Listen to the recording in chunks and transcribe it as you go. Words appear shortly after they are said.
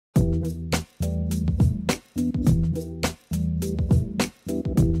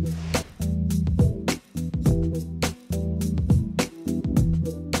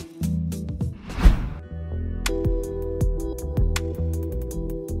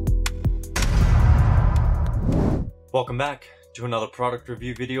Welcome back to another product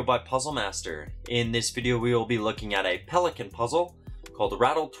review video by Puzzle Master. In this video we will be looking at a Pelikan puzzle called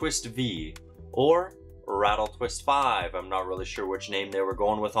Rattle Twist V or Rattle Twist 5. I'm not really sure which name they were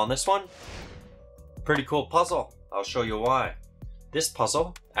going with on this one. Pretty cool puzzle. I'll show you why. This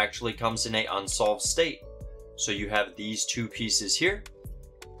puzzle actually comes in an unsolved state. So you have these two pieces here.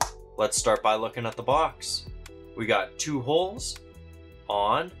 Let's start by looking at the box. We got two holes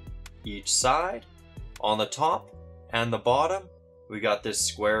on each side. On the top and the bottom, we got this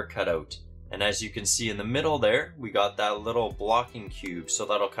square cutout. And as you can see in the middle there, we got that little blocking cube. So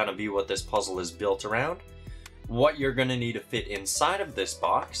that'll kind of be what this puzzle is built around. What you're going to need to fit inside of this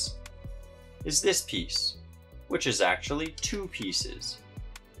box is this piece, which is actually two pieces.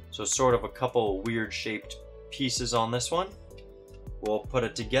 So sort of a couple weird shaped pieces on this one. We'll put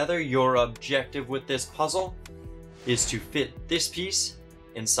it together. Your objective with this puzzle is to fit this piece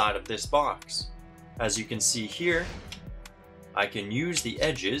inside of this box. As you can see here, I can use the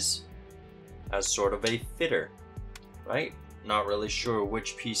edges as sort of a fitter, right? Not really sure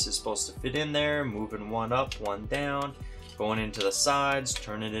which piece is supposed to fit in there, moving one up, one down, going into the sides,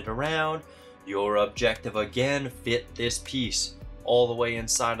 turning it around. Your objective again, fit this piece all the way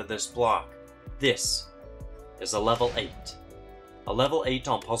inside of this block. This is a level 8. A level 8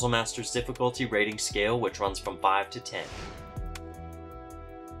 on Puzzle Master's difficulty rating scale, which runs from 5 to 10.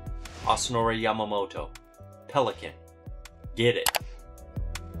 Osanori Yamamoto, Pelikan, get it.